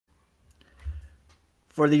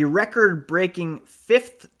For the record-breaking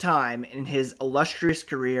fifth time in his illustrious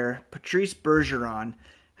career, Patrice Bergeron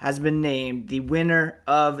has been named the winner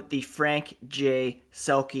of the Frank J.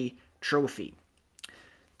 Selke Trophy.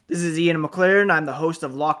 This is Ian McLaren. I'm the host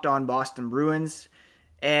of Locked On Boston Bruins.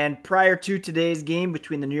 And prior to today's game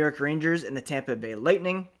between the New York Rangers and the Tampa Bay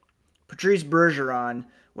Lightning, Patrice Bergeron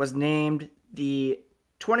was named the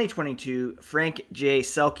 2022 Frank J.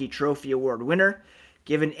 Selke Trophy Award winner,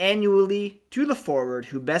 given annually to the forward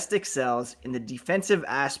who best excels in the defensive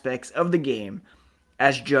aspects of the game,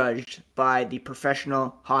 as judged by the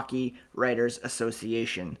Professional Hockey Writers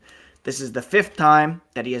Association. This is the fifth time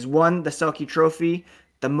that he has won the Selke Trophy,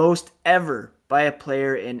 the most ever by a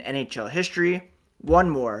player in NHL history, one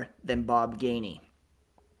more than Bob Gainey.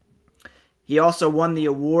 He also won the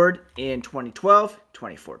award in 2012,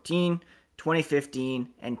 2014, 2015,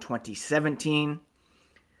 and 2017.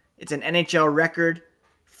 It's an NHL record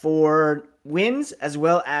for wins as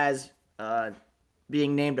well as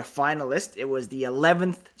being named a finalist. It was the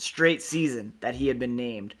 11th straight season that he had been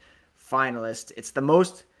named finalist. It's the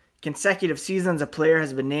most consecutive seasons a player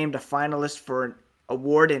has been named a finalist for an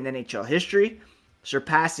award in NHL history,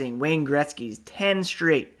 surpassing Wayne Gretzky's 10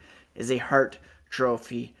 straight as a Hart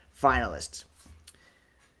Trophy finalist.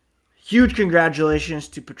 Huge congratulations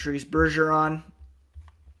to Patrice Bergeron.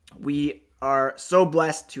 We are so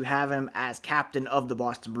blessed to have him as captain of the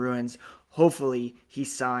Boston Bruins. Hopefully he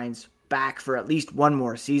signs back for at least one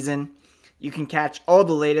more season. You can catch all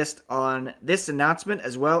the latest on this announcement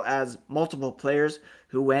as well as multiple players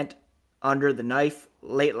who went under the knife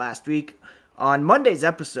late last week on Monday's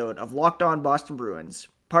episode of Locked On Boston Bruins,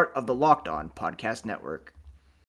 part of the Locked On Podcast Network.